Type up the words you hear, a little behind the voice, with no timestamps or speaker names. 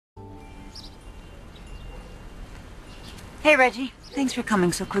Hey, Reggie. Thanks for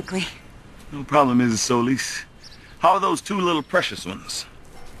coming so quickly. No problem, Mrs. Solis. How are those two little precious ones?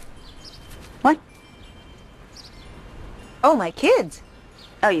 What? Oh, my kids.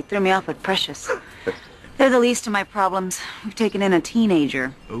 Oh, you threw me off with Precious. They're the least of my problems. We've taken in a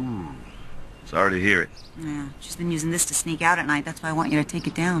teenager. Ooh, sorry to hear it. Yeah, she's been using this to sneak out at night. That's why I want you to take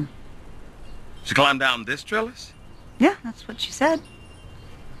it down. She climbed down this trellis? Yeah, that's what she said.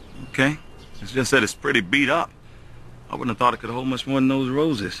 Okay. It's just that it's pretty beat up. I wouldn't have thought it could hold much more than those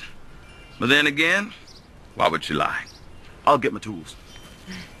roses. But then again, why would she lie? I'll get my tools.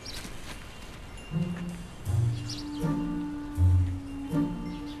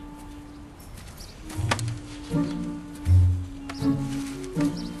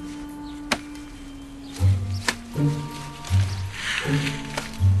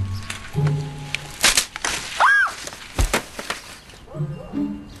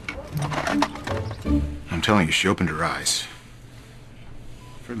 I'm telling you, she opened her eyes.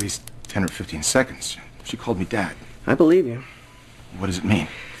 For at least 10 or 15 seconds. She called me Dad. I believe you. What does it mean?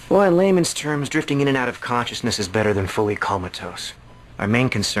 Well, in layman's terms, drifting in and out of consciousness is better than fully comatose. Our main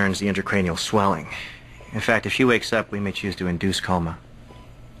concern is the intracranial swelling. In fact, if she wakes up, we may choose to induce coma.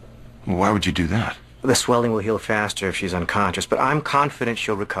 Well, why would you do that? The swelling will heal faster if she's unconscious, but I'm confident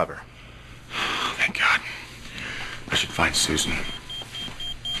she'll recover. Thank God. I should find Susan.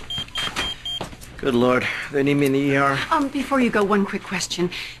 Good Lord. They need me in the ER. Before you go, one quick question.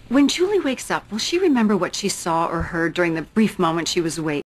 When Julie wakes up, will she remember what she saw or heard during the brief moment she was awake?